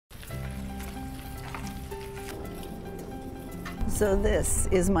So this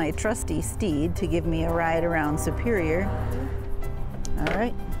is my trusty steed to give me a ride around Superior. All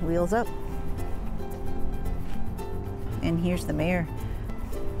right, wheels up. And here's the mayor.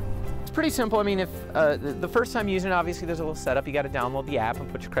 It's pretty simple. I mean, if the first time using it, obviously there's a little setup. You got to download the app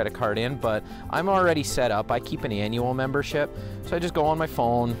and put your credit card in, but I'm already set up. I keep an annual membership. So I just go on my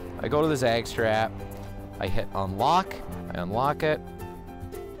phone, I go to the Zagster app, I hit unlock, I unlock it,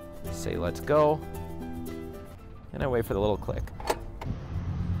 say let's go, and I wait for the little click.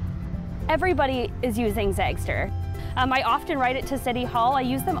 Everybody is using Zagster. I often ride it to City Hall. I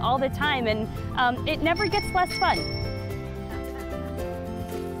use them all the time, and it never gets less fun.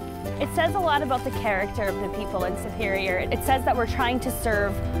 It says a lot about the character of the people in Superior. It says that we're trying to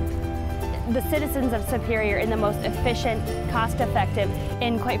serve the citizens of Superior in the most efficient, cost-effective,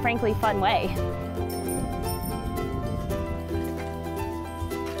 and quite frankly, fun way.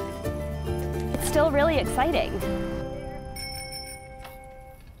 It's still really exciting.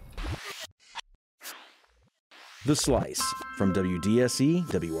 The Slice from WDSE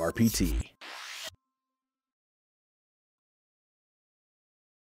WRPT.